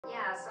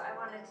Yeah, so I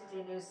wanted to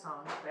do new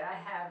songs, but I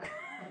have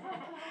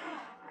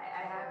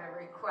I have a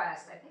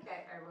request. I think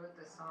I wrote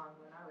the song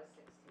when I was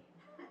 16.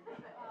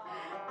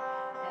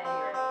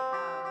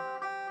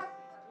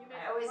 Anyway,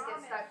 I always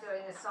get stuck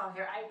doing this song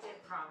here. I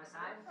did promise.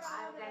 I'm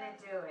gonna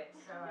do it.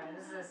 So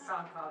this is a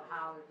song called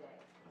Holiday.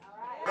 All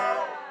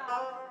right.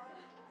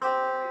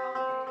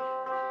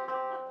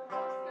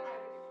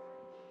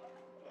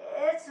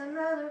 It's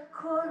another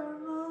quarter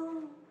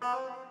moon.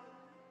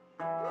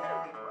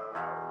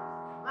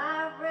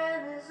 My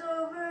rent is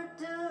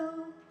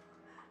overdue.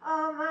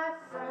 All my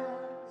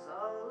friends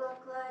all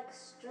look like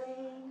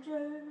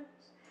strangers.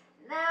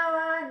 Now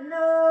I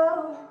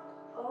know,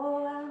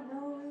 oh I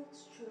know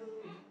it's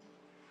true.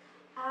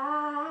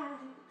 I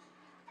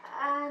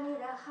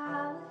need a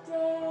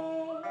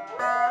holiday.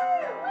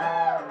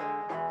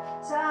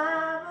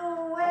 Time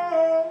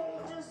away,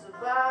 just a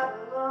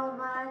bottle on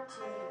my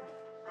tea.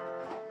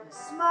 In a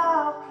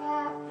small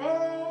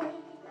cafe,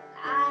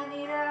 I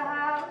need a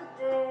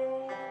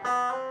holiday.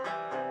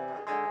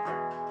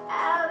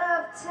 Out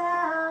of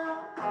town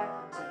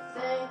to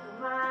think of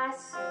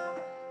myself,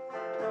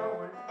 no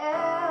one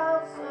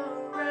else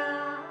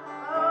around.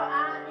 Oh,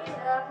 I need a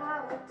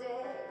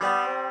holiday.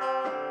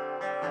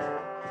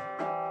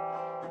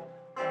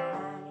 I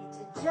need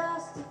to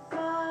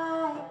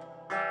justify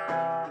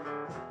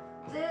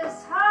this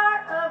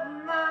heart of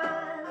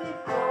mine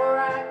before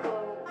I go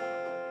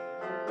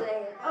and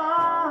lay it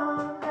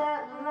on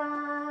that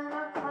line.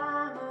 I'll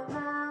climb a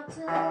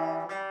mountain,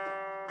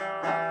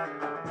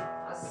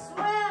 I'll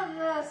swim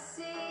the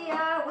sea, I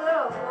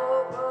will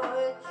hope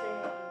a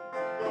train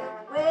to get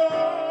away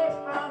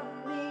from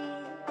me.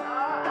 Oh,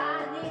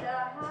 I need a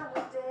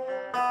holiday.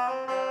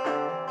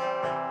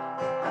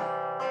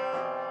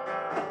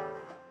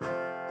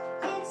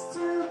 It's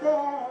too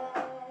bad,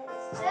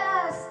 it's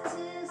just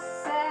too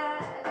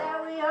sad that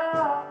we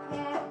all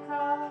can't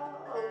call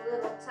a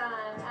little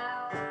time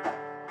out.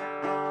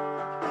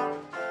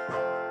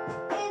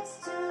 It's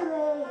too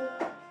late,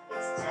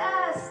 it's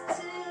just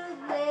too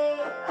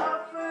late, all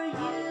for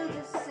you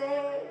to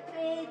say,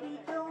 baby,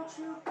 don't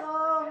you go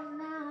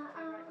now,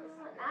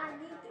 and I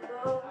need to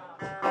go.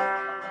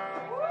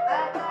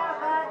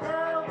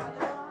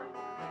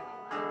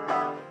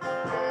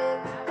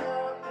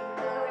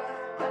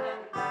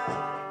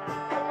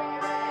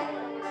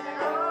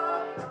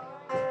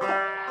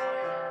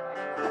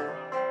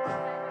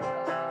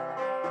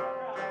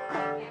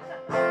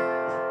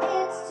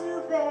 It's too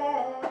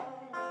bad,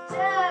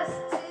 just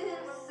too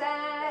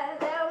sad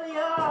that we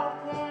all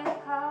can't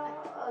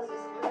cause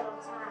this little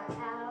time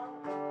out.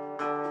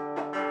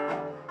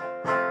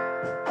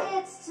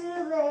 It's too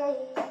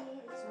late,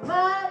 it's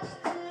much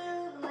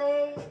too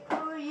late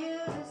for you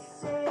to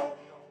say,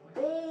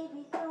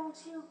 baby, don't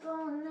you go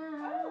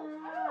now,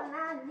 and I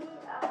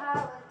need a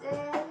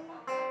holiday.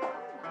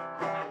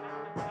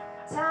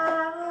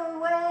 Time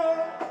away,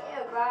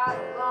 a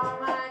bottle on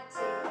my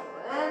table,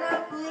 and a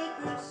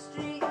bleaker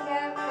street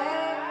cafe.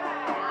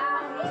 I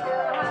need a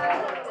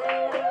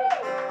holiday.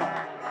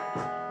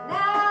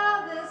 Now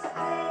this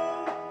day,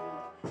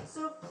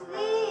 so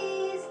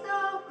please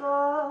don't go.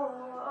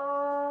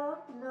 Oh,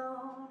 no,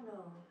 no,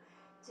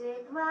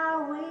 take my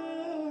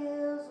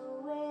wheels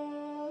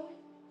away.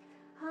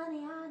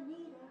 Honey, I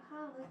need a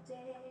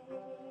holiday.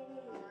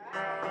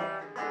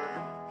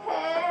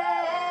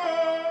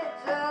 Hey,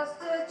 just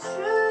a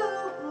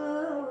true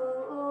blue,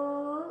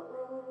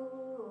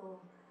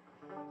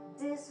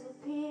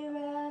 disappear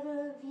out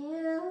of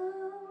you.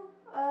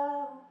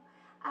 Oh,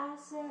 I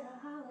said a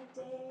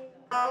holiday.